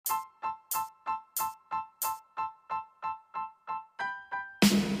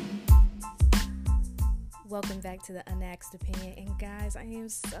Welcome back to the Unasked Opinion. And guys, I am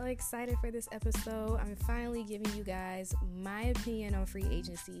so excited for this episode. I'm finally giving you guys my opinion on free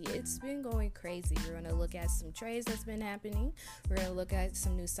agency. It's been going crazy. We're going to look at some trades that's been happening. We're going to look at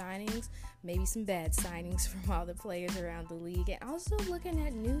some new signings, maybe some bad signings from all the players around the league, and also looking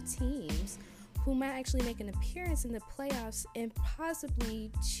at new teams who might actually make an appearance in the playoffs and possibly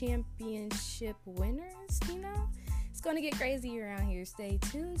championship winners, It's going to get crazy around here. Stay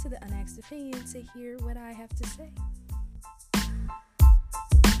tuned to the Unasked Opinion to hear what I have to say.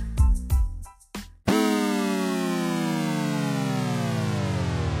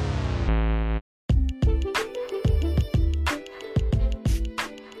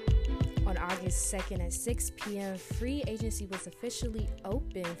 On August 2nd at 6 p.m., free agency was officially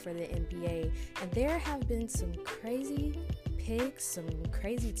open for the NBA, and there have been some crazy picks, some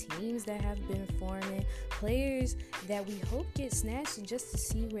crazy teams that have been forming, players that we hope get snatched and just to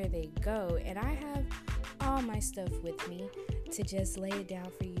see where they go. And I have all my stuff with me to just lay it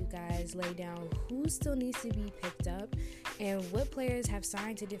down for you guys, lay down who still needs to be picked up and what players have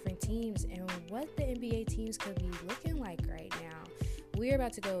signed to different teams and what the NBA teams could be looking like right now. We're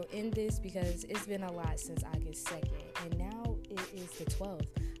about to go in this because it's been a lot since August 2nd, and now it is the 12th.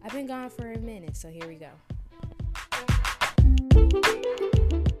 I've been gone for a minute, so here we go.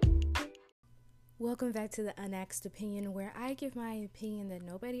 Welcome back to the Unasked Opinion, where I give my opinion that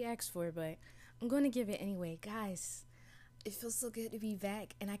nobody asked for, but I'm going to give it anyway. Guys, it feels so good to be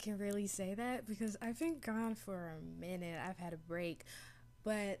back, and I can really say that because I've been gone for a minute. I've had a break,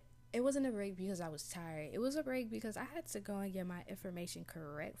 but it wasn't a break because I was tired. It was a break because I had to go and get my information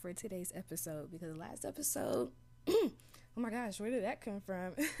correct for today's episode, because last episode, oh my gosh, where did that come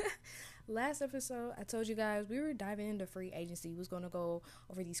from? Last episode, I told you guys we were diving into free agency. We was going to go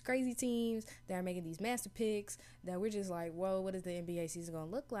over these crazy teams that are making these master picks that we're just like, whoa, what is the NBA season going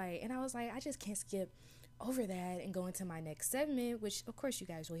to look like? And I was like, I just can't skip over that and go into my next segment, which of course you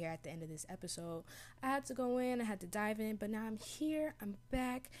guys will hear at the end of this episode. I had to go in, I had to dive in, but now I'm here, I'm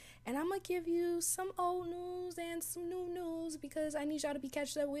back, and I'm going to give you some old news and some new news because I need y'all to be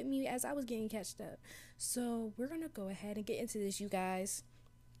catched up with me as I was getting catched up. So we're going to go ahead and get into this, you guys.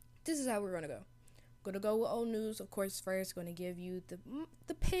 This is how we're going to go. Going to go with old news. Of course, first, going to give you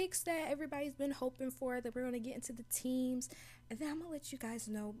the picks that everybody's been hoping for, that we're going to get into the teams. And then I'm going to let you guys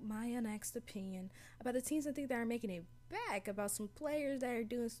know my unasked opinion about the teams I think that are making it back, about some players that are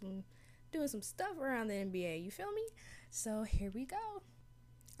doing some stuff around the NBA. You feel me? So here we go. All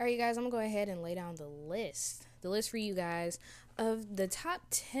right, you guys, I'm going to go ahead and lay down the list. The list for you guys of the top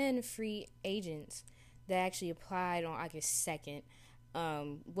 10 free agents that actually applied on August 2nd.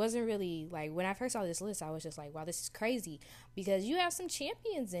 Wasn't really like, when I first saw this list, I was just like, wow, this is crazy, because you have some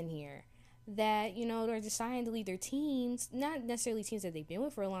champions in here that, are deciding to leave their teams, not necessarily teams that they've been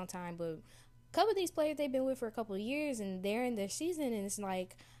with for a long time, but a couple of these players they've been with for a couple of years and they're in their season, and it's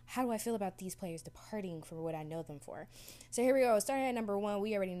like, how do I feel about these players departing for what I know them for? So here we go. Starting at number 1,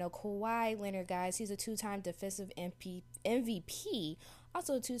 we already know Kawhi Leonard, guys. He's a 2-time defensive MVP.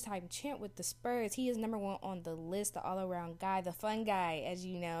 Also a 2-time champ with the Spurs. He is number 1 on the list, the all-around guy, the fun guy, as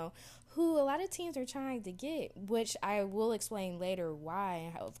you know, who a lot of teams are trying to get, which I will explain later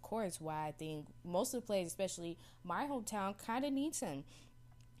why, of course, why I think most of the players, especially my hometown, kind of needs him.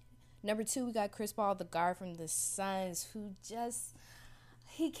 Number 2, we got Chris Paul, the guard from the Suns, who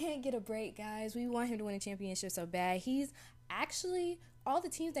he can't get a break, guys. We want him to win a championship so bad. He's actually, all the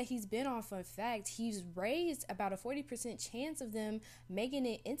teams that he's been on, fun fact, he's raised about a 40% chance of them making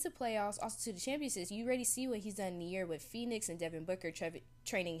it into playoffs, also to the championships. You already see what he's done in the year with Phoenix and Devin Booker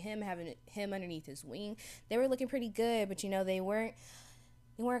training him, having him underneath his wing. They were looking pretty good, but they weren't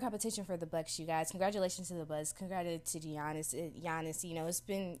competition for the Bucks, you guys. Congratulations to the Bucks. Congratulations to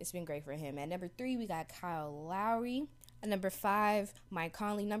Giannis. It's been great for him. At number 3, we got Kyle Lowry. At number 5, Mike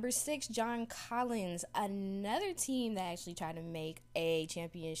Conley. Number 6, John Collins, another team that actually tried to make a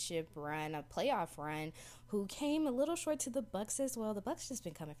championship run, a playoff run, who came a little short to the Bucks as well. The Bucks just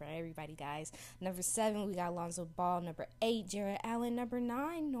been coming for everybody, guys. Number 7, we got Lonzo Ball. Number 8, Jarrett Allen. Number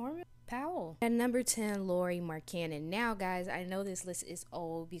 9, Norman Powell. At number 10, Lauri Markkanen. Now, guys, I know this list is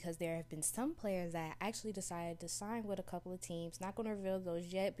old because there have been some players that actually decided to sign with a couple of teams. Not going to reveal those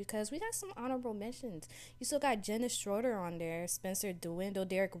yet because we got some honorable mentions. You still got Dennis Schroeder on there, Spencer Dinwiddie,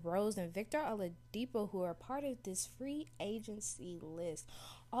 Derrick Rose, and Victor Oladipo, who are part of this free agency list,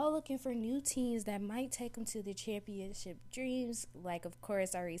 all looking for new teams that might take them to the championship dreams, like, of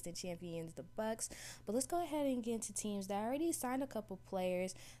course, our recent champions, the Bucks. But let's go ahead and get into teams that already signed a couple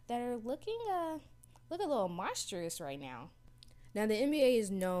players that are looking a little monstrous right now. Now, the NBA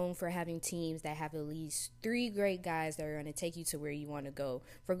is known for having teams that have at least three great guys that are going to take you to where you want to go.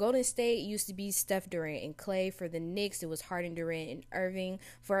 For Golden State, it used to be Steph Durant and Clay. For the Knicks, it was Harden, Durant, and Irving.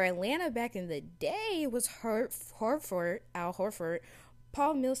 For Atlanta back in the day, it was Al Horford,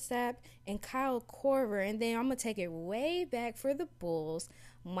 Paul Millsap, and Kyle Korver. And then I'm going to take it way back for the Bulls.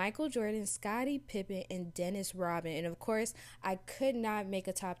 Michael Jordan, Scottie Pippen, and Dennis Rodman. And of course, I could not make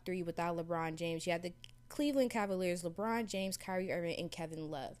a top three without LeBron James. You had the Cleveland Cavaliers, LeBron James, Kyrie Irving, and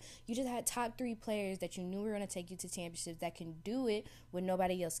Kevin Love. You just had top three players that you knew were going to take you to championships that can do it when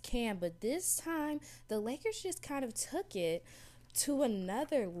nobody else can. But this time, the Lakers just kind of took it to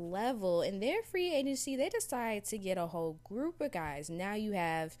another level. In their free agency, they decided to get a whole group of guys. Now you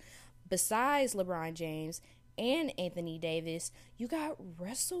have, besides LeBron James and Anthony Davis, you got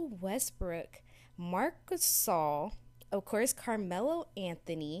Russell Westbrook, Marc Gasol, of course, Carmelo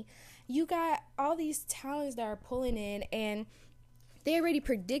Anthony. You got all these talents that are pulling in, and they already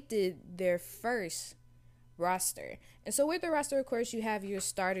predicted their first roster. And so with the roster, of course, you have your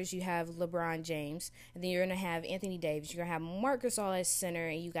starters. You have LeBron James, and then you're going to have Anthony Davis. You're going to have Marc Gasol as center,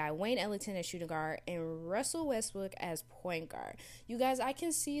 and you got Wayne Ellington as shooting guard, and Russell Westbrook as point guard. You guys, I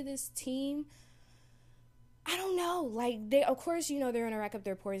can see this team, I don't know. Like, they, of course, you know, they're going to rack up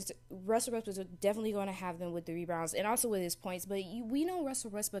their points. Russell Westbrook is definitely going to have them with the rebounds and also with his points. But we know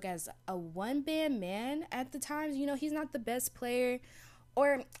Russell Westbrook as a one-man man at the times. You know, he's not the best player,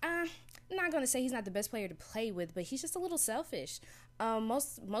 or I'm not going to say he's not the best player to play with, but he's just a little selfish.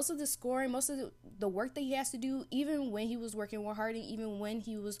 Most of the scoring, most of the work that he has to do, even when he was working with Harden, even when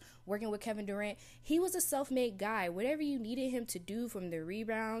he was working with Kevin Durant, he was a self-made guy. Whatever you needed him to do, from the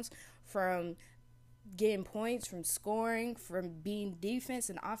rebounds, from getting points, from scoring, from being defense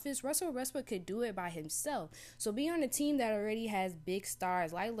and offense, Russell Westbrook could do it by himself. So being on a team that already has big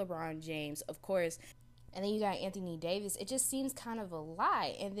stars like LeBron James, of course, and then you got Anthony Davis, it just seems kind of a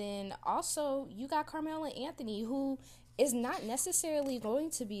lie. And then also you got Carmelo Anthony, who is not necessarily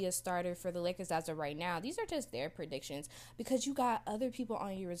going to be a starter for the Lakers as of right now. These are just their predictions, because you got other people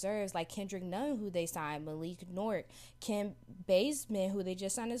on your reserves like Kendrick Nunn, who they signed, Malik Nort, Kim Baseman, who they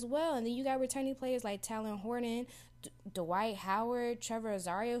just signed as well. And then you got returning players like Talon Horton, Dwight Howard, Trevor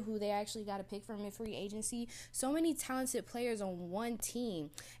Azario, who they actually got a pick from in free agency. So many talented players on one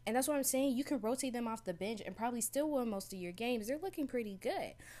team. And that's what I'm saying. You can rotate them off the bench and probably still win most of your games. They're looking pretty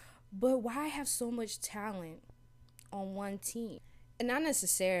good. But why have so much talent on one team? And not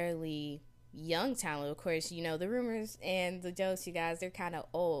necessarily young talent, of course. You know, the rumors and the jokes, you guys, they're kind of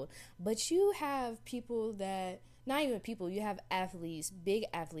old. But you have people that, not even people, you have athletes, big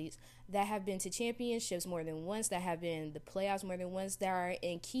athletes, that have been to championships more than once, that have been in the playoffs more than once, that are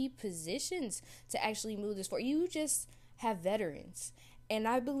in key positions to actually move this forward. You just have veterans. And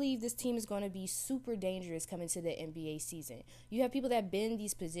I believe this team is going to be super dangerous coming to the NBA season. You have people that have been in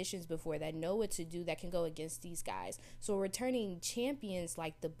these positions before, that know what to do, that can go against these guys. So returning champions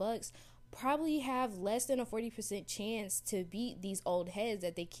like the Bucks probably have less than a 40% chance to beat these old heads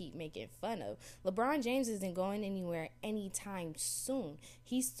that they keep making fun of. LeBron James isn't going anywhere anytime soon.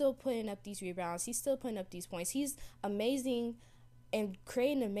 He's still putting up these rebounds. He's still putting up these points. He's amazing and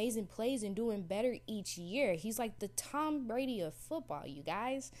creating amazing plays and doing better each year. He's like the Tom Brady of football, you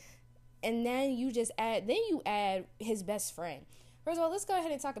guys. And then you add his best friend. First of all, let's go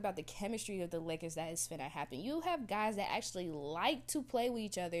ahead and talk about the chemistry of the Lakers that is finna happen. You have guys that actually like to play with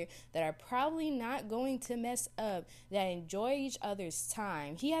each other, that are probably not going to mess up, that enjoy each other's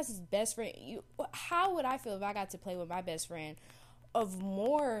time. He has his best friend. How would I feel if I got to play with my best friend of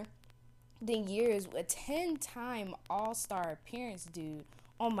more than years, a 10-time all-star appearance dude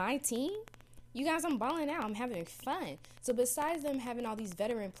on my team? You guys, I'm balling out. I'm having fun. So besides them having all these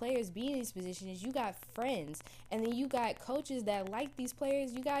veteran players be in these positions, you got friends. And then you got coaches that like these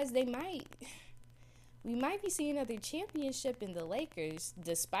players. You guys, we might be seeing another championship in the Lakers,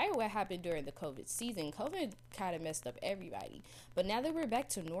 despite what happened during the COVID season. COVID kind of messed up everybody. But now that we're back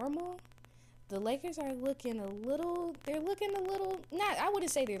to normal, the Lakers are looking a little, I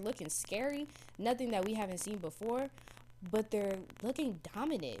wouldn't say they're looking scary, nothing that we haven't seen before, but they're looking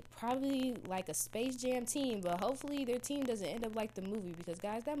dominant, probably like a Space Jam team, but hopefully their team doesn't end up like the movie, because,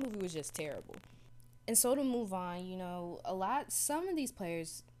 guys, that movie was just terrible. And so to move on, you know, some of these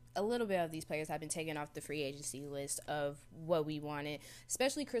players, a little bit of these players have been taken off the free agency list of what we wanted,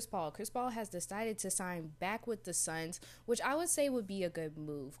 especially Chris Paul. Chris Paul has decided to sign back with the Suns, which I would say would be a good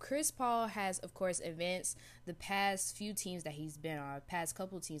move. Chris Paul has, of course, advanced the past few teams that he's been on, past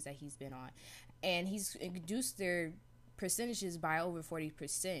couple teams that he's been on, and he's introduced their percentages by over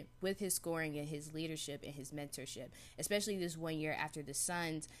 40% with his scoring and his leadership and his mentorship, especially this 1 year after the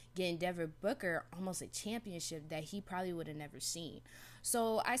Suns getting Devin Booker almost a championship that he probably would have never seen.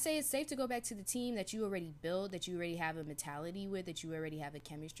 So I say it's safe to go back to the team that you already built, that you already have a mentality with, that you already have a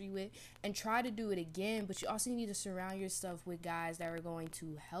chemistry with, and try to do it again. But you also need to surround yourself with guys that are going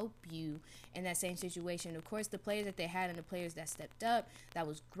to help you in that same situation. Of course, the players that they had and the players that stepped up, that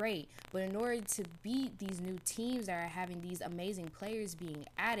was great. But in order to beat these new teams that are having these amazing players being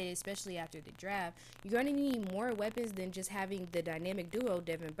added, especially after the draft, you're going to need more weapons than just having the dynamic duo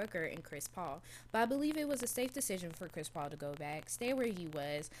Devin Booker and Chris Paul. But I believe it was a safe decision for Chris Paul to go back, stay where he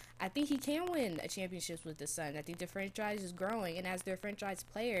was. I think he can win a championship with the Suns. I think the franchise is growing, and as their franchise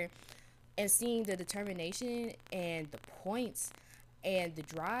player, and seeing the determination and the points and the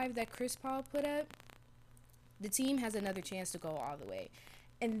drive that Chris Paul put up, the team has another chance to go all the way.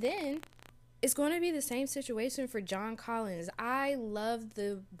 And then it's going to be the same situation for John Collins. I love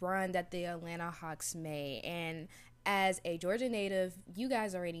the run that the Atlanta Hawks made, and as a Georgia native, you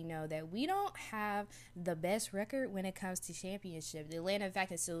guys already know that we don't have the best record when it comes to championship. The Atlanta, in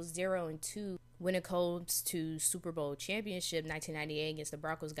fact, is still 0-2 when it comes to Super Bowl championship. 1998 against the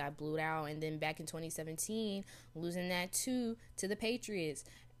Broncos got blew out, and then back in 2017, losing that to the Patriots.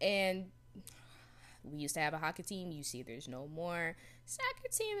 And we used to have a hockey team. You see, there's no more. Soccer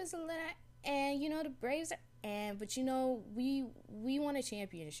team is a little, and the Braves. But we want a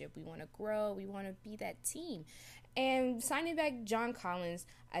championship. We want to grow. We want to be that team. And signing back John Collins,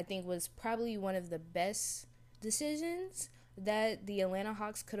 I think, was probably one of the best decisions that the Atlanta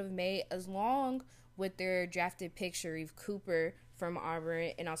Hawks could have made, as long with their drafted pick, Sharif Cooper from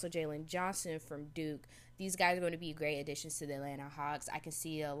Auburn and also Jalen Johnson from Duke. These guys are going to be great additions to the Atlanta Hawks. I can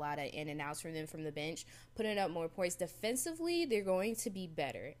see a lot of in and outs from them from the bench, putting up more points. Defensively, they're going to be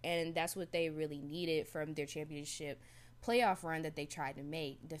better, and that's what they really needed from their championship playoff run that they tried to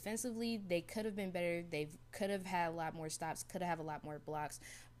make. Defensively, they could have been better. They could have had a lot more stops, could have a lot more blocks,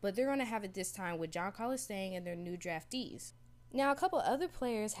 but they're going to have it this time with John Collins staying and their new draftees. Now, a couple other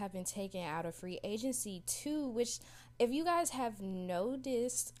players have been taken out of free agency too, which, if you guys have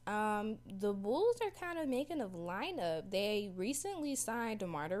noticed, the Bulls are kind of making a lineup. They recently signed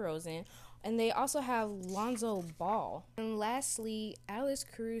DeMar DeRozan, and they also have Lonzo Ball. And lastly, Alex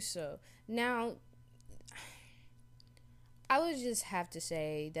Caruso. Now, I would just have to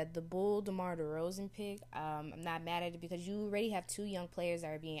say that the Bull DeMar DeRozan pick, I'm not mad at it, because you already have two young players that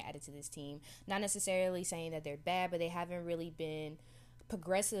are being added to this team. Not necessarily saying that they're bad, but they haven't really been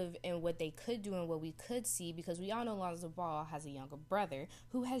progressive in what they could do and what we could see, because we all know Lonzo Ball has a younger brother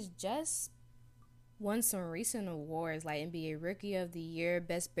who has just won some recent awards like NBA Rookie of the Year,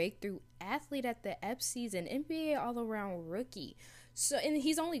 Best Breakthrough Athlete at the EPSIs, and NBA All-Around Rookie. So, and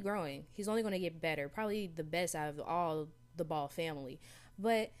he's only growing. He's only going to get better. Probably the best out of all the Ball family.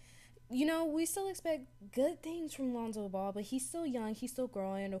 But we still expect good things from Lonzo Ball, but he's still young, he's still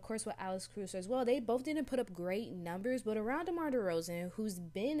growing. And of course with Alex Caruso as well, they both didn't put up great numbers, but around DeMar DeRozan, who's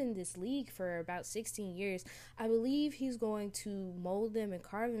been in this league for about 16 years, I believe he's going to mold them and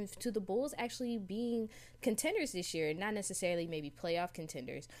carve them to the Bulls actually being contenders this year. Not necessarily maybe playoff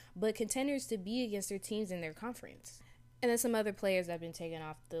contenders, but contenders to be against their teams in their conference. And then some other players that have been taken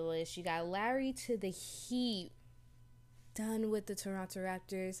off the list. You got Larry to the Heat. Done with the Toronto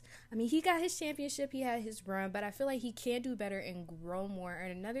Raptors. I mean, he got his championship, he had his run, but I feel like he can do better and grow more,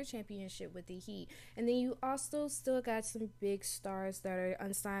 earn another championship with the Heat. And then you also still got some big stars that are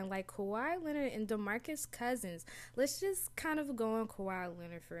unsigned, like Kawhi Leonard and DeMarcus Cousins. Let's just kind of go on Kawhi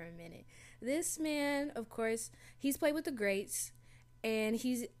Leonard for a minute. This man, of course, he's played with the greats, and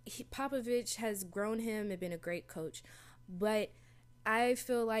Popovich has grown him and been a great coach. But I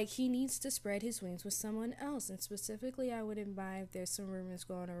feel like he needs to spread his wings with someone else. And specifically, I wouldn't mind if there's some rumors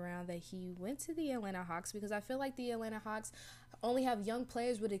going around that he went to the Atlanta Hawks, because I feel like the Atlanta Hawks only have young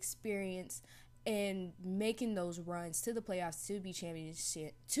players with experience in making those runs to the playoffs to be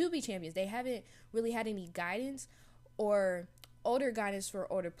champions. They haven't really had any guidance or older guidance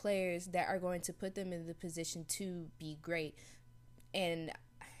for older players that are going to put them in the position to be great. And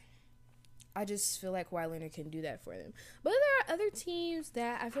I just feel like Kawhi Leonard can do that for them. But there are other teams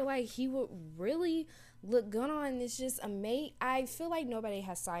that I feel like he would really look good on. It's just amazing. I feel like nobody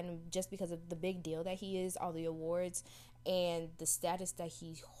has signed him just because of the big deal that he is, all the awards, and the status that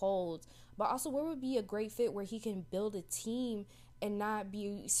he holds. But also, where would be a great fit where he can build a team and not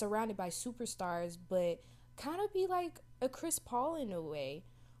be surrounded by superstars, but kind of be like a Chris Paul in a way.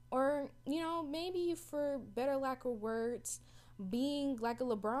 Or, maybe for better lack of words, being like a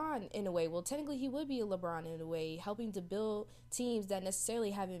LeBron in a way. Well, technically he would be a LeBron in a way, helping to build teams that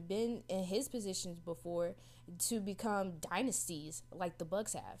necessarily haven't been in his positions before to become dynasties like the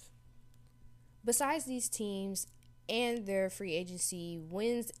Bucks have. Besides these teams and their free agency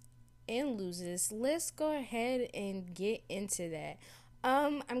wins and loses, let's go ahead and get into that.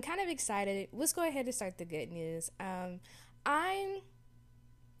 I'm kind of excited. Let's go ahead and start the good news. I'm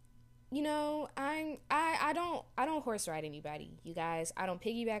you know, I don't horse ride anybody, you guys. I don't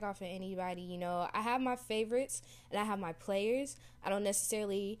piggyback off of anybody. I have my favorites and I have my players. I don't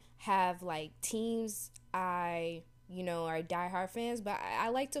necessarily have like teams are diehard fans, but I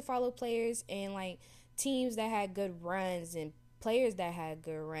like to follow players and like teams that had good runs and players that had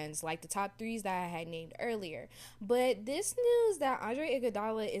good runs, like the top threes that I had named earlier. But this news that Andre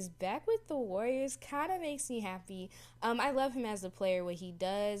Iguodala is back with the Warriors kind of makes me happy. I love him as a player, what he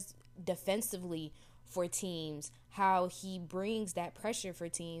does defensively for teams, how he brings that pressure for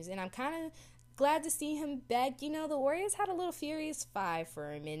teams, and I'm kind of glad to see him back. The Warriors had a little furious five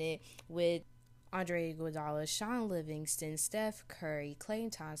for a minute with Andre Iguodala, Sean Livingston, Steph Curry,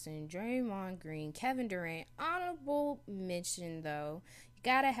 Klay Thompson, Draymond Green, Kevin Durant. Honorable mention, though, you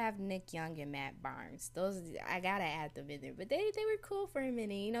gotta have Nick Young and Matt Barnes. Those I gotta add them in there. But they were cool for a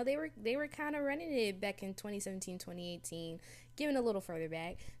minute. They were kind of running it back in 2017, 2018, giving a little further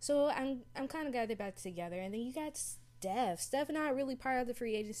back. So I'm kind of glad they're back together. And then you got Steph not really part of the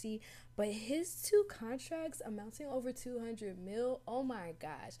free agency, but his two contracts amounting over $200 million. Oh my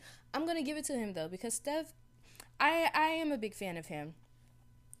gosh. I'm going to give it to him though, because Steph, I am a big fan of him.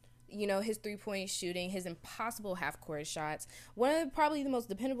 His three-point shooting, his impossible half-court shots. One of probably the most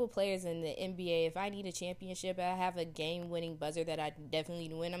dependable players in the NBA. If I need a championship, I have a game-winning buzzer that I definitely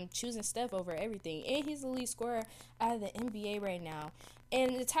need to win. I'm choosing Steph over everything. And he's the lead scorer out of the NBA right now.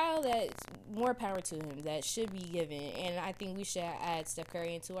 And the title that's more power to him, that should be given. And I think we should add Steph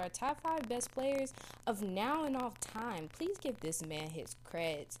Curry into our top 5 best players of now and off time. Please give this man his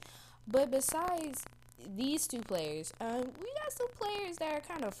creds. But besides these two players, we got some players that are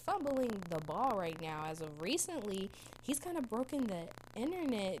kind of fumbling the ball right now. As of recently, he's kind of broken the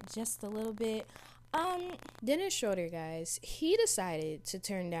internet just a little bit. Dennis Schroeder, guys, he decided to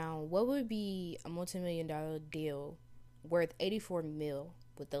turn down what would be a multi-million-dollar deal worth $84 million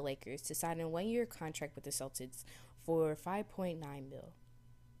with the Lakers to sign a 1-year contract with the Celtics for $5.9 million.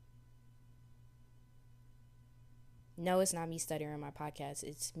 No, it's not me stuttering on my podcast.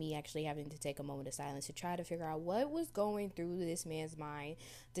 It's me actually having to take a moment of silence to try to figure out what was going through this man's mind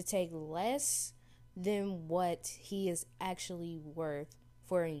to take less than what he is actually worth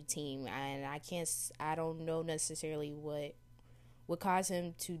for a new team. And I don't know necessarily what would cause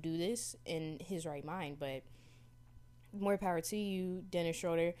him to do this in his right mind, but more power to you, Dennis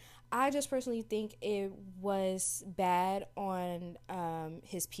Schroeder. I just personally think it was bad on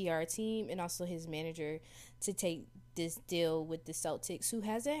his PR team and also his manager to take this deal with the Celtics, who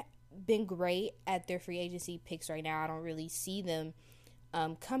hasn't been great at their free agency picks right now. I don't really see them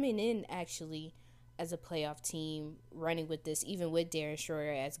coming in actually as a playoff team running with this, even with Darren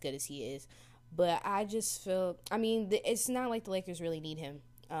Schroeder as good as he is. But I just feel, it's not like the Lakers really need him.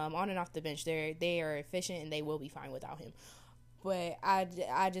 On and off the bench, they are efficient and they will be fine without him. But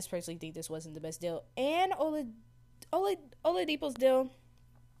I just personally think this wasn't the best deal. And Oladipo's deal,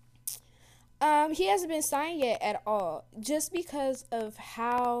 he hasn't been signed yet at all, just because of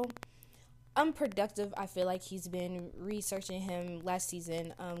how unproductive I feel like he's been. Researching him last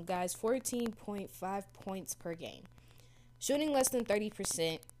season, guys, 14.5 points per game, shooting less than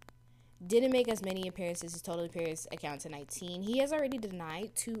 30%. Didn't make as many appearances. His total appearance account to 19. He has already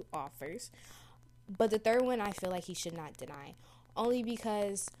denied 2 offers, but the third one I feel like he should not deny. Only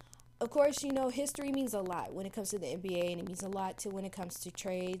because, of course, history means a lot when it comes to the NBA, and it means a lot when it comes to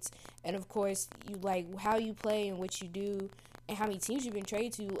trades. And of course, you like how you play and what you do and how many teams you've been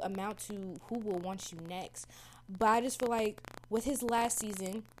traded to amount to who will want you next. But I just feel like with his last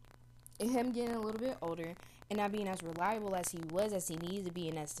season and him getting a little bit older and not being as reliable as he was, as he needed to be,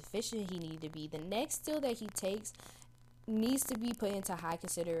 and as efficient he needed to be, the next deal that he takes needs to be put into high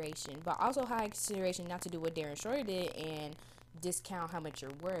consideration. But also high consideration not to do what Darren Schroeder did and discount how much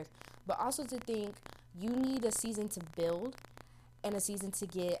you're worth, but also to think you need a season to build and a season to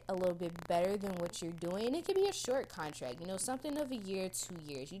get a little bit better than what you're doing. And it can be a short contract, something of a year, 2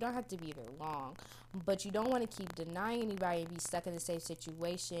 years. You don't have to be there long, but you don't want to keep denying anybody and be stuck in the same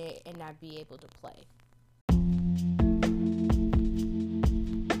situation and not be able to play.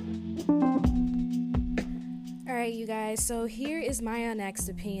 Alright, you guys, so here is my unasked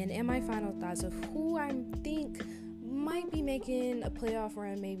opinion and my final thoughts of who I think might be making a playoff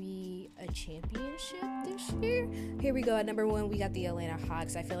run, maybe a championship this year. Here we go. At number 1, we got the Atlanta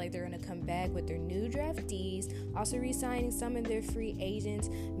Hawks. I feel like they're going to come back with their new draftees, also re-signing some of their free agents.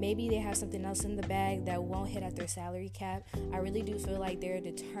 Maybe they have something else in the bag that won't hit at their salary cap. I really do feel like they're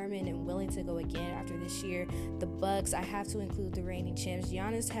determined and willing to go again after this year. The Bucks, I have to include the reigning champs.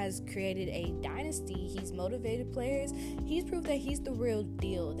 Giannis has created a dynasty. He's motivated players. He's proved that he's the real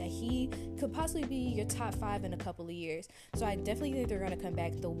deal, that he could possibly be your top 5 in a couple of years. So I definitely think they're going to come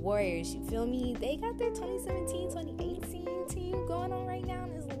back. The Warriors, you feel me? They got their 2017-2018 team going on right now,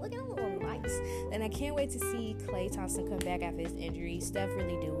 and it's looking a little nice. And I can't wait to see Klay Thompson come back after his injury. Steph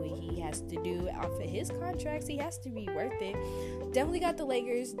really do what he has to do off of his contracts. He has to be worth it. Definitely got the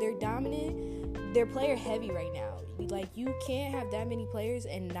Lakers. They're dominant. They're player heavy right now. Like, you can't have that many players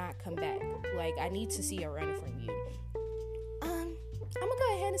and not come back. Like, I need to see a run from you. I'm gonna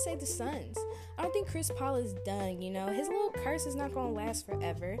go ahead and say the Suns. I don't think Chris Paul is done, His little curse is not gonna last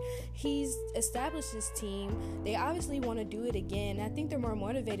forever. He's established his team. They obviously want to do it again. I think they're more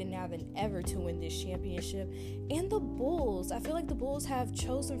motivated now than ever to win this championship. And the Bulls. I feel like the Bulls have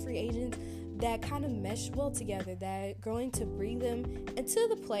chosen free agents that kind of mesh well together, that are going to bring them into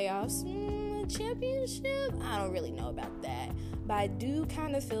the playoffs. Championship? I don't really know about that. But I do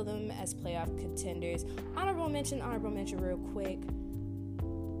kind of feel them as playoff contenders. Honorable mention real quick.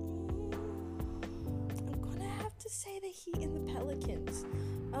 Say the Heat and the Pelicans.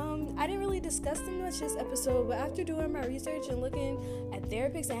 I didn't really discuss them much this episode, but after doing my research and looking at their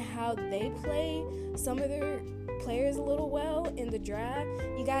picks and how they play some of their players a little well in the draft,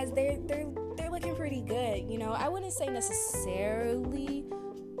 you guys, they're looking pretty good. I wouldn't say necessarily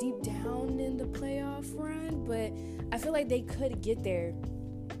deep down in the playoff run, but I feel like they could get there,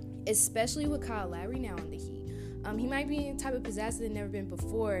 especially with Kyle Lowry now on the Heat. He might be in a type of pizzazz that never been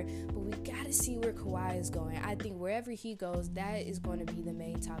before, but we gotta see where Kawhi is going. I think wherever he goes, that is going to be the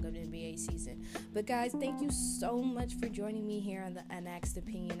main talk of the NBA season. But guys, thank you so much for joining me here on the Unasked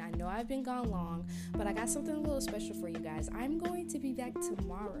Opinion. I know I've been gone long, but I got something a little special for you guys. I'm going to be back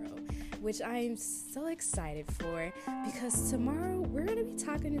tomorrow, which I am so excited for, because tomorrow we're going to be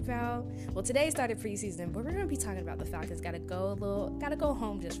talking about, well, today started preseason, but we're going to be talking about the Falcons. Gotta go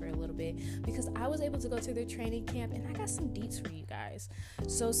home just for a little bit, because I was able to go to their training camp and I got some deets for you guys.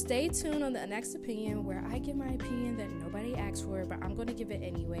 So stay tuned on the Next Opinion, where I give my opinion that nobody asked for, but I'm going to give it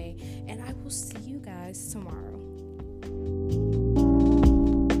anyway. And I will see you guys tomorrow.